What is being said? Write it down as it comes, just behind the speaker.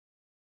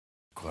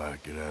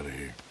Clyde, get out of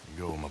here. You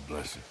go with my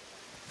blessing.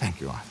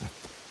 Thank you, Arthur.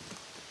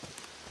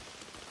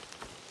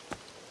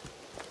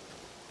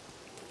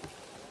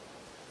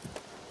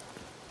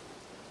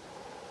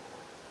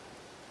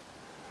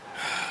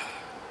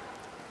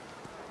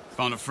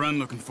 Found a friend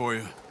looking for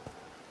you.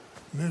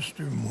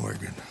 Mr.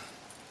 Morgan,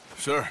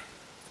 Sir,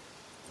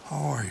 how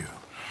are you?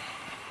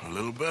 a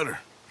little better.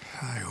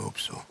 I hope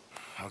so.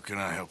 How can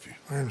I help you?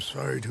 I'm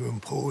sorry to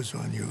impose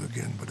on you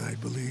again, but I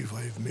believe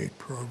I've made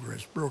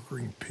progress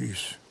brokering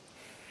peace.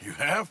 You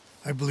have?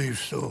 I believe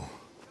so.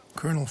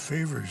 Colonel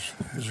Favors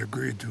has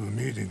agreed to a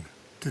meeting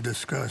to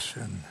discuss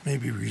and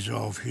maybe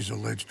resolve his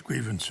alleged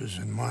grievances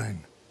and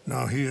mine.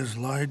 Now, he has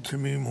lied to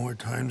me more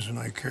times than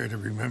I care to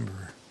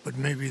remember, but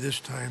maybe this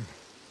time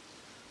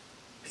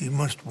he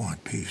must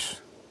want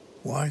peace.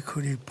 Why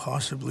could he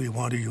possibly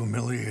want to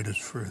humiliate us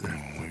further?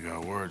 We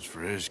got words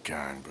for his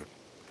kind, but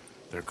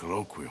they're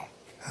colloquial.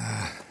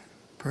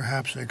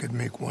 Perhaps I could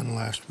make one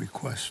last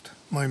request.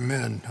 My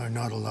men are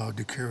not allowed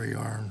to carry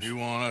arms. You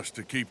want us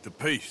to keep the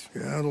peace?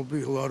 Yeah, it'll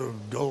be a lot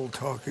of dull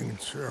talking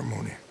and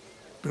ceremony.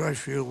 But I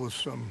feel with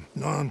some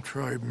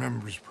non-tribe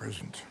members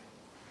present,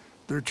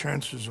 their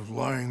chances of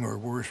lying or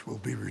worse will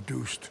be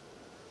reduced.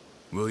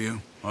 Will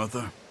you,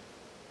 Arthur?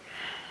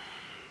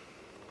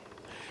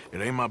 It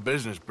ain't my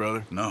business,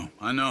 brother. No,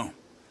 I know.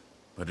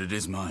 But it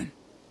is mine.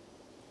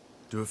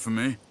 Do it for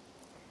me?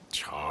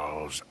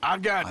 Charles,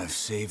 I've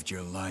saved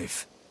your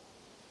life.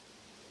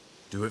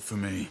 Do it for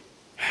me.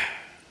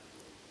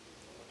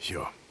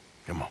 Sure.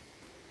 Come on.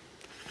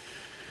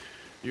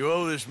 You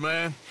owe this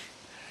man.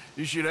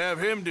 You should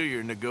have him do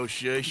your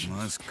negotiations.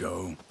 Let's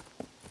go.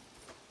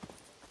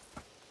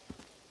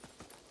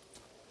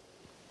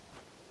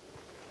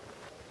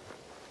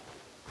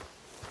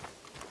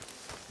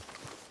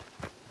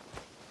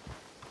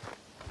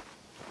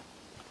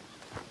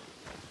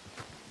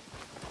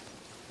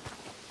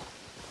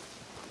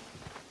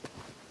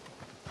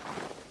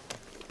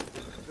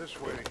 This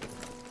way.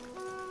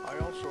 I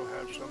also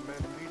have some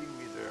men meeting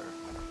me there.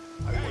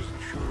 I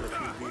wasn't sure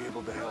if you'd be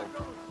able to help.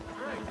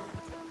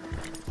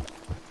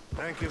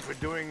 Thank you for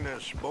doing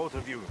this, both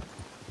of you.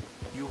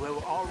 You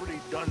have already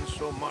done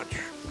so much.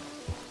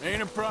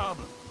 Ain't a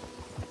problem.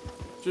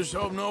 Just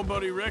hope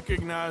nobody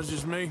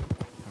recognizes me.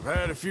 I've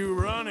had a few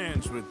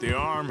run-ins with the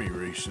army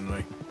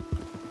recently.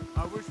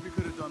 I wish we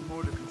could have done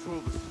more to control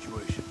the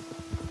situation.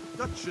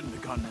 Dutch shouldn't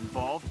have gotten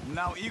involved.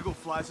 Now Eagle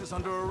flies us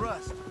under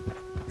arrest.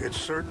 It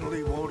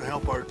certainly won't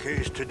help our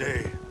case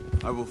today.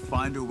 I will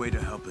find a way to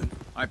help him.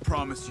 I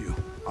promise you.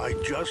 I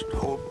just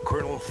hope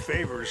Colonel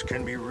Favors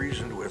can be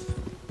reasoned with.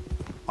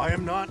 I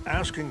am not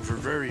asking for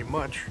very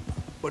much,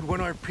 but when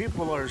our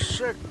people are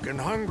sick and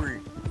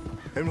hungry,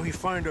 and we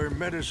find our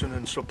medicine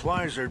and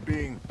supplies are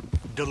being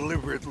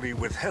deliberately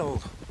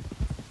withheld,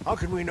 how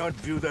can we not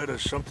view that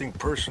as something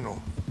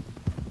personal?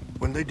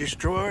 When they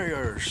destroy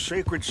our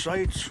sacred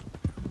sites,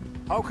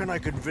 how can I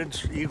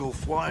convince Eagle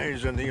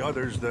Flies and the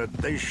others that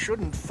they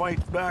shouldn't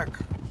fight back?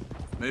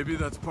 Maybe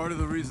that's part of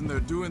the reason they're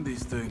doing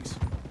these things.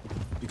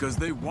 Because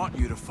they want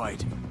you to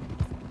fight.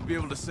 Be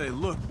able to say,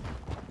 look,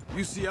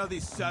 you see how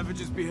these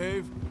savages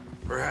behave?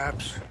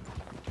 Perhaps.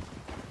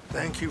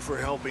 Thank you for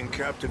helping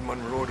Captain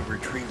Monroe to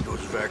retrieve those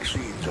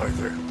vaccines,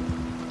 Arthur.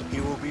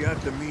 He will be at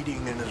the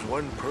meeting and is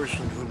one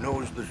person who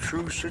knows the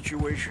true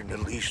situation, at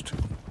least.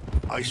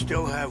 I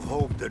still have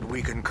hope that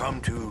we can come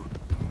to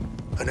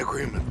an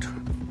agreement.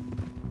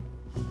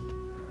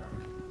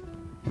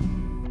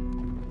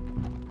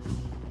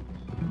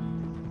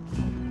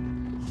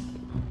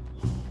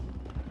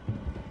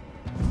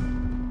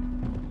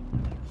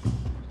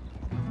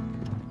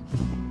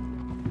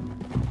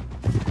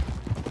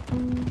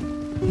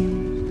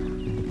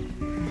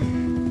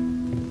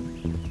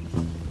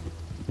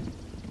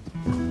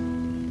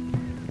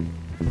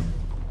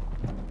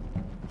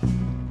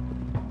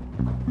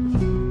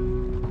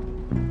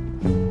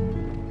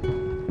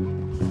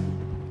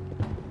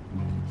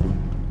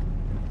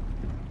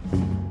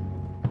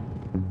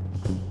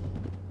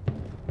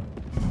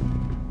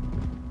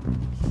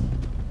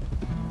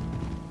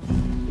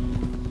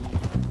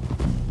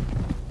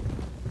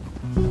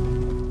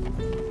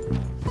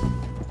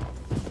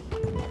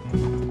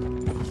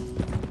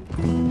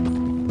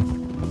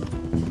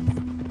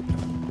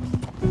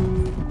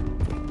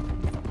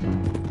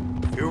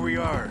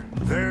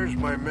 There's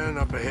my men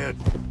up ahead.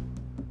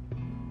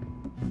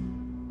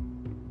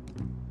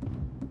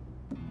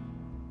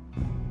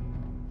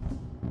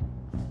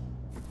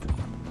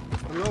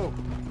 Hello.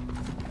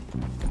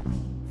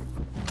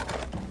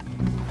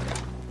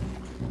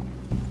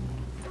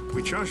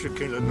 Wichasha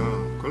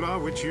Kelana, Kola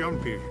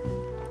Wichiampi,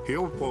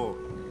 Hiopo,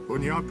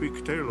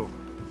 Unyapi Ktelo.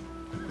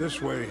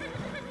 This way.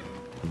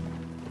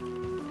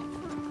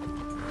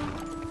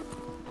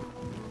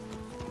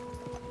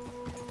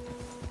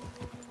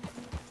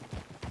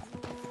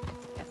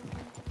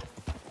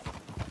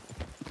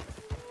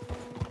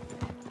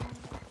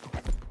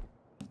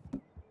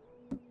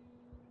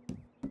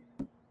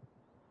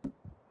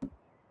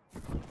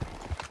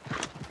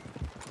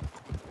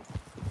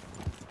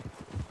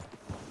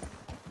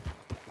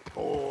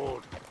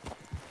 Hold.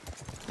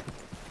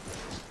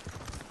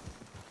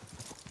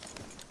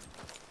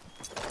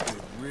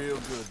 real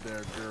good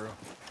there, girl.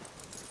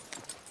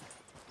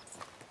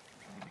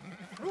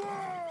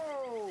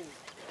 Whoa!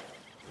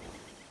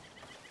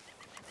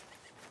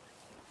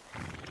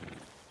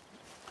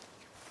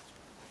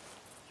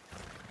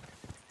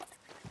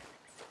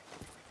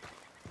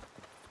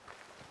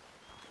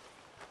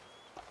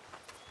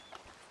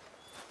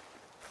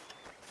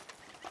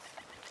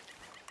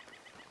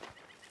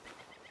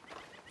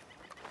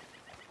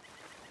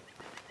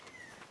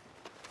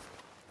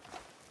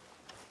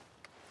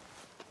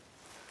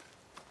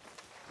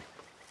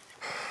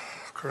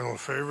 Colonel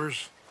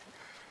Favors,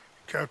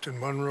 Captain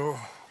Monroe,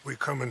 we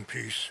come in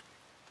peace.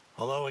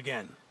 Hello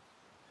again.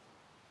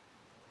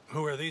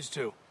 Who are these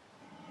two?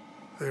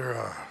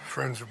 They're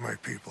friends of my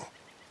people.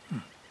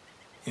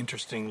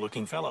 Interesting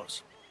looking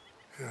fellows.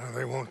 Yeah,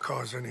 they won't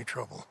cause any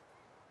trouble.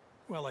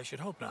 Well, I should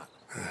hope not.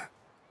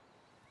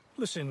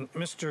 Listen,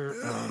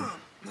 Mr.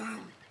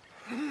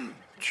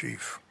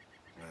 Chief.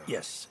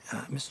 Yes,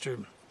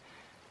 Mr.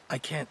 I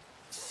can't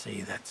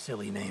say that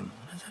silly name.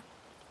 What is it?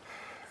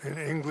 In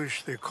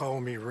English, they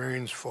call me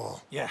Rains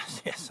Fall.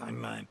 Yes,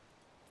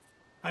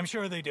 I'm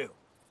sure they do.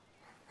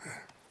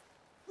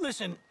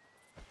 Listen,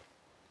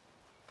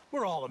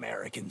 we're all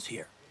Americans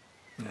here,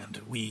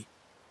 and we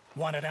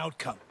want an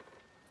outcome.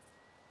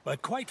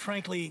 But quite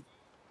frankly,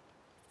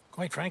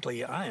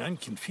 I'm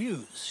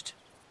confused.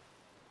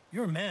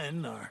 Your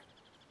men are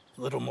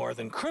a little more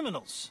than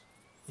criminals,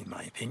 in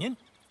my opinion.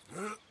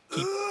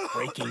 Keep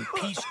breaking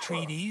peace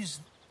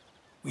treaties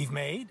we've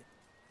made,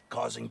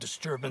 causing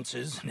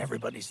disturbances in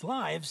everybody's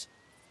lives.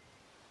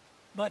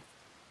 But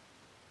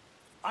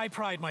I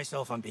pride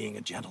myself on being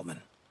a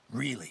gentleman.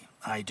 Really,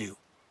 I do.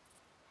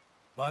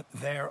 But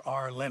there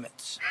are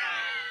limits.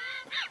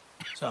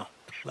 So,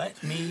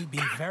 let me be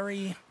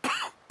very...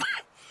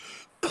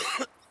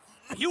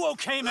 Are you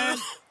okay, man?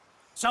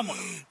 Someone.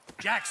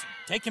 Jackson,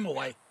 take him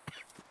away.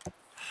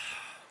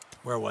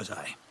 Where was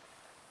I?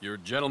 You're a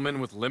gentleman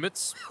with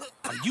limits?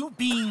 Are you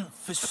being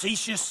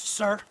facetious,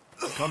 sir?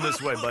 Come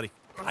this way, buddy.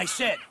 I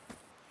said,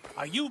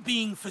 are you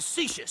being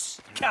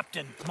facetious,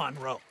 Captain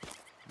Monroe?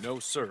 No,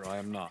 sir, I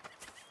am not.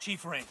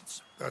 Chief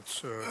Rains.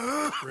 That's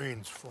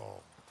Rains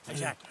Fall.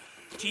 Exactly.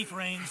 Chief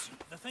Rains,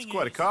 the thing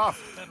Quite a is, cough.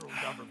 the federal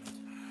government.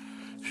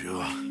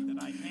 Sure.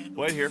 That I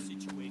handle Wait here. the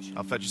situation.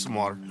 I'll fetch you some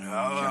water.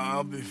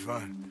 I'll be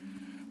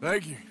fine.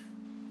 Thank you.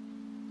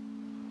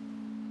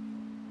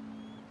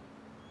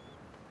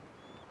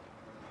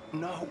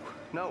 No.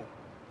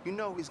 You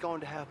know he's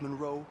going to have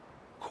Monroe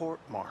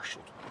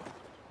court-martialed.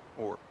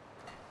 Or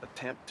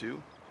attempt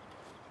to.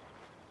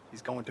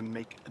 He's going to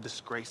make a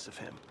disgrace of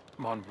him.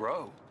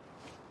 Monroe?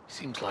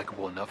 Seems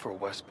likable enough for a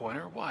West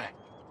Pointer. Why?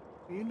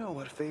 You know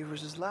what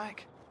Favors is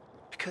like.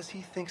 Because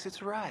he thinks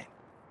it's right.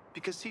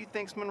 Because he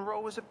thinks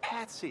Monroe is a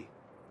patsy.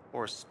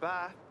 Or a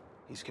spy.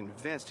 He's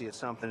convinced he had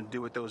something to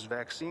do with those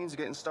vaccines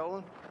getting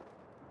stolen.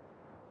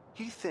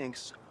 He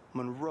thinks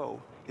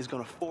Monroe is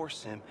gonna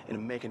force him into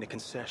making a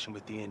concession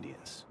with the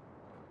Indians.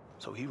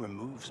 So he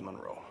removes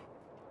Monroe.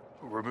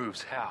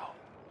 Removes how?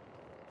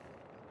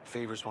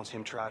 Favors wants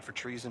him tried for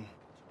treason.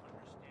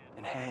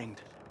 And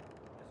hanged.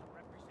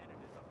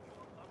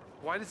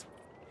 Why does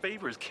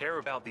Favors care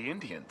about the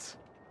Indians?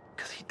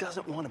 Because he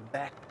doesn't want to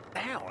back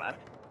down. I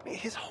mean,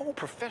 his whole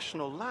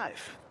professional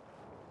life.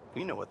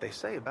 You know what they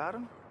say about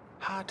him.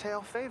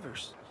 Hightail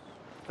Favors.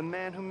 The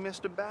man who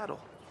missed a battle.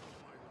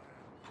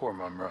 Poor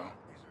Monroe.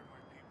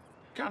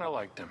 Kinda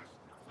liked him.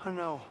 I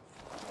know.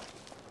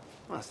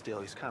 Well,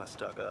 still, he's kind of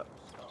stuck up.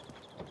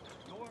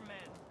 Your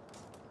men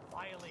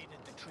violated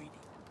the treaty.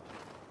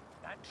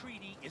 That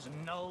treaty is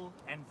null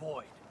and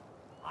void.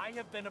 I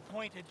have been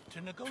appointed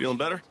to negotiate. Feeling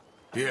better?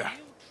 Yeah.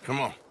 Come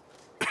on.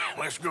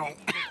 Let's go.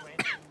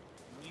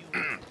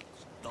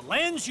 The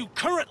lands you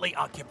currently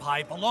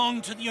occupy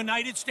belong to the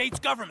United States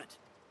government.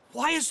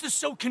 Why is this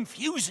so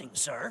confusing,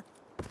 sir?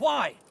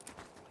 Why?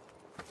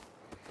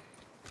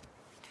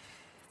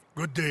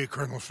 Good day,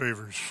 Colonel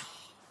Favors.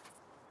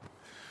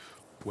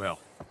 Well,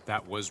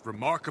 that was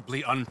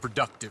remarkably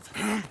unproductive.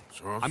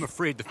 I'm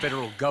afraid the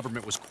federal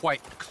government was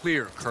quite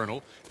clear,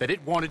 Colonel, that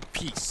it wanted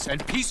peace,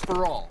 and peace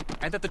for all,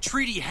 and that the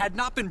treaty had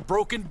not been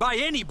broken by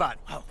anybody.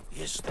 Oh,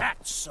 is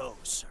that so,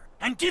 sir?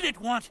 And did it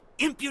want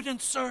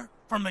impudence, sir,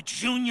 from a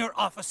junior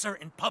officer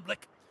in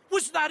public?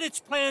 Was that its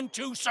plan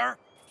too, sir?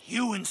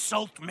 You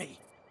insult me.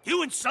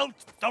 You insult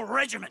the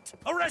regiment.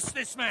 Arrest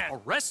this man.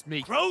 Arrest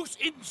me? Gross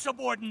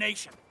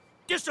insubordination.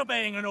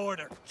 Disobeying an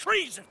order.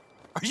 Treason.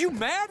 Are you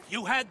mad?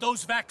 You had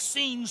those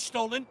vaccines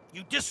stolen.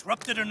 You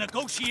disrupted a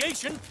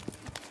negotiation.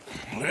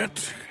 Let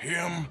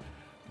him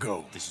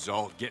go. This is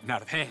all getting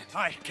out of hand.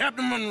 Aye.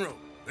 Captain Monroe,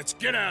 let's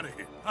get out of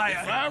here. Aye,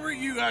 If aye. I were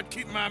you, I'd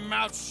keep my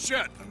mouth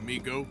shut,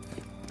 amigo.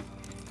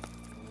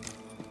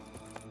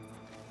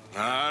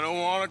 I don't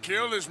want to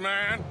kill this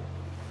man,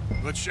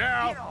 but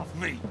shall. Get off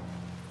me.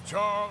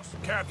 Charles,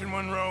 Captain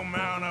Monroe,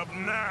 mount up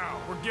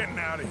now. We're getting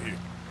out of here.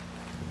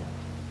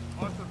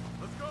 Arthur,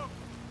 let's go.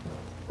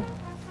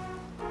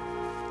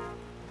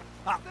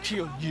 I'll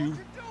kill you.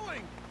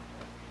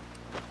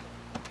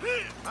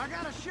 I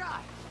got a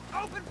shot.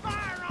 Open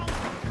fire on him.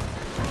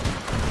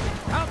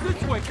 Out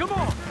This way, come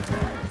on!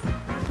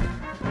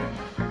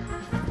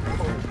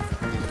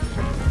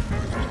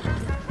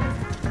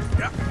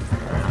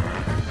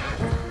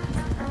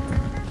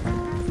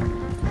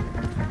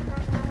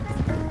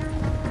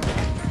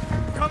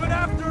 Coming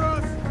after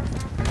us!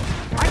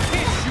 I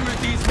can't shoot at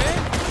these men!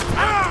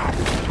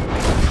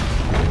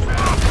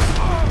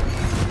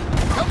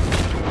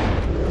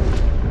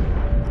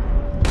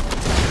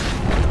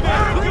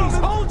 Please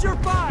hold your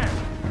fire!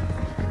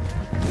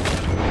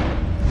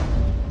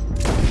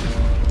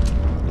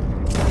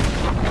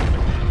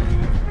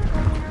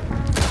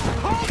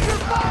 Hold your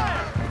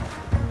fire!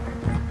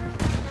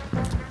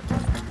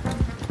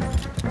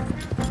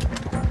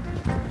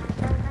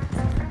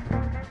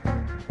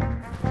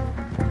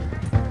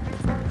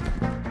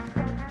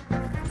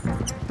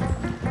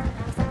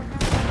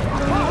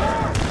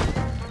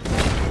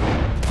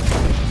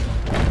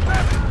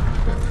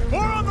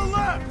 More on the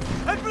left!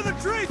 Head for the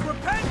trees! We're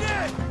penned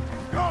in!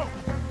 Go!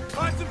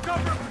 Find some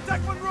cover and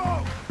protect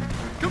Monroe!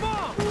 Come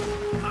on!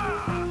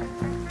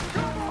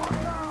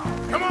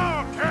 Come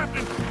on,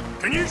 Captain!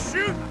 Can you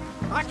shoot?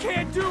 I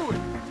can't do it!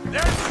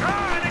 They're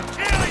trying to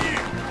kill you!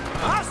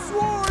 I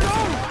swore an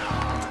oath!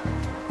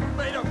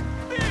 Made a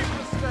big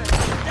mistake!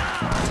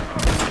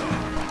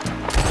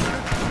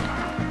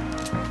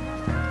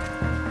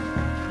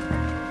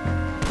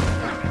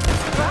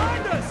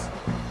 Behind us!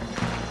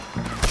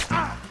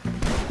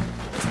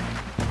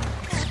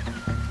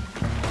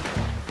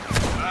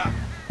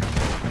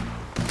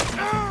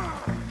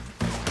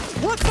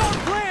 What's our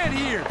plan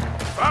here?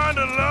 Find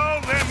a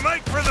lull, then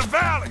make for the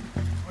valley!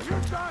 Are you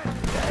dying?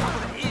 I'm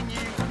gonna end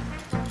you!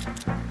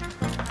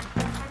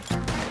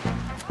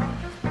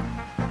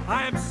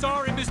 I am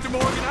sorry, Mr.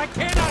 Morgan. I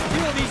cannot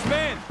kill these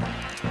men.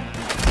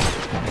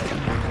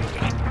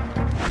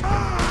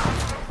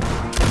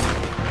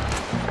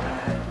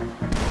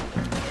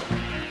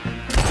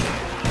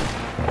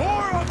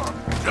 More of them!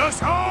 Just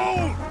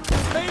hold!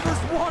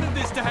 Favors wanted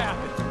this to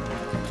happen.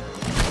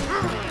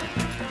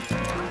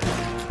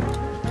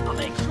 I'll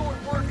make short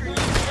work of you.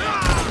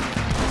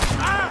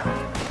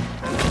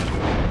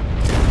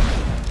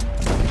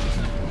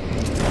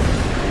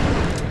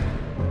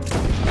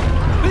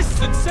 This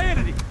is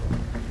insanity.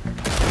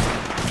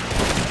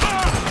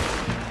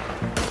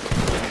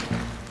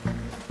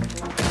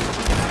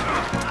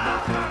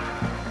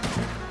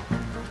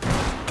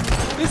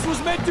 This was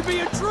meant to be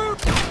a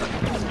truce.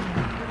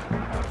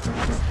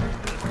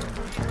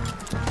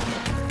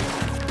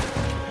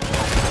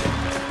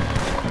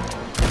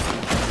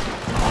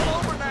 All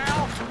over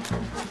now!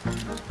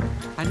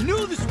 I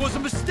knew this was a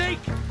mistake.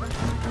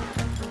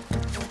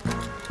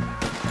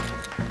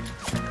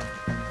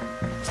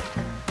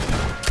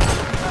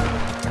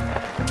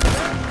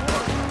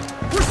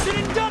 We're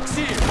sitting ducks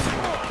here.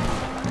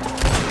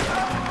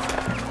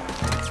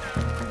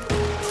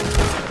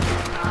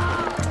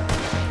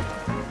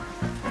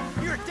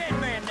 You're a dead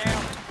man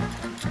now!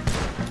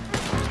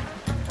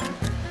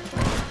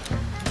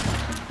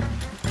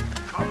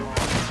 Come on!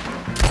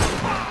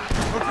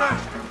 Okay,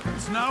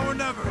 it's now or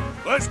never.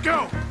 Let's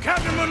go!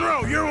 Captain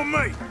Monroe, you're with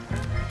me!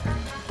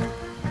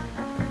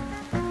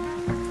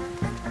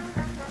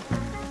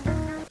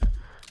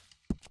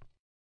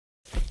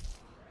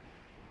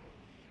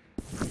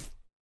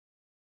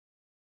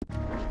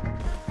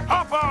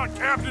 Hop on,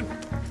 Captain!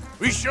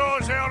 We sure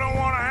as hell don't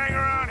want to hang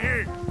around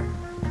here.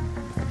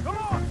 Come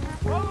on,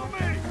 follow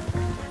me!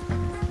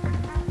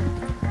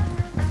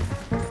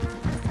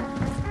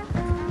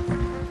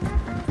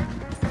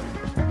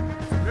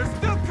 They're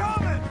still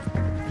coming!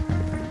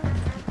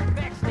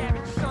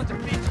 Backstabbing sons of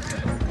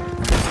bitches.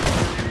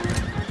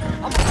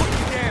 I'm gonna put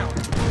you down.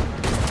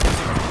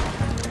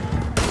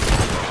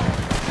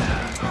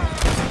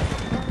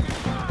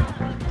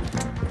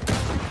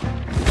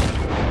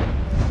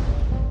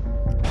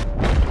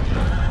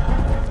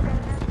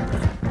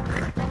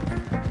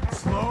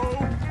 Slow.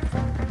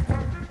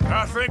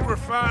 I think we're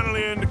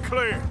finally in the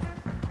clear.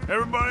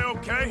 Everybody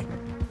okay?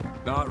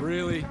 Not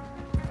really.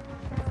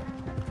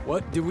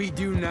 What do we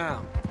do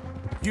now?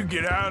 You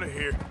get out of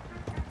here.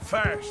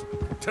 Fast.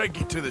 Take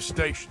you to the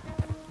station.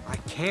 I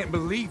can't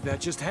believe that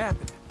just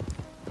happened.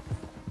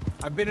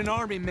 I've been an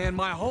army man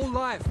my whole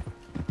life.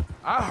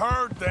 I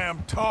heard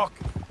them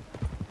talking.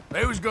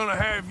 They was gonna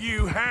have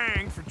you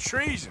hanged for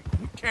treason.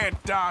 You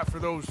can't die for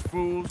those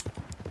fools.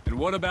 And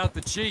what about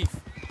the chief?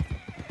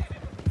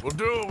 We'll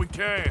do what we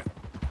can.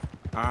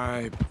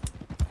 I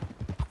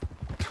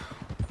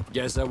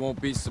guess I won't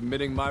be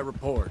submitting my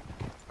report.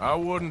 I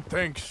wouldn't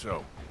think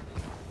so.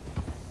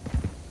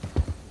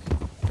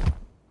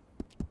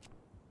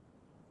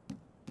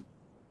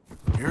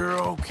 You're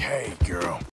okay, girl.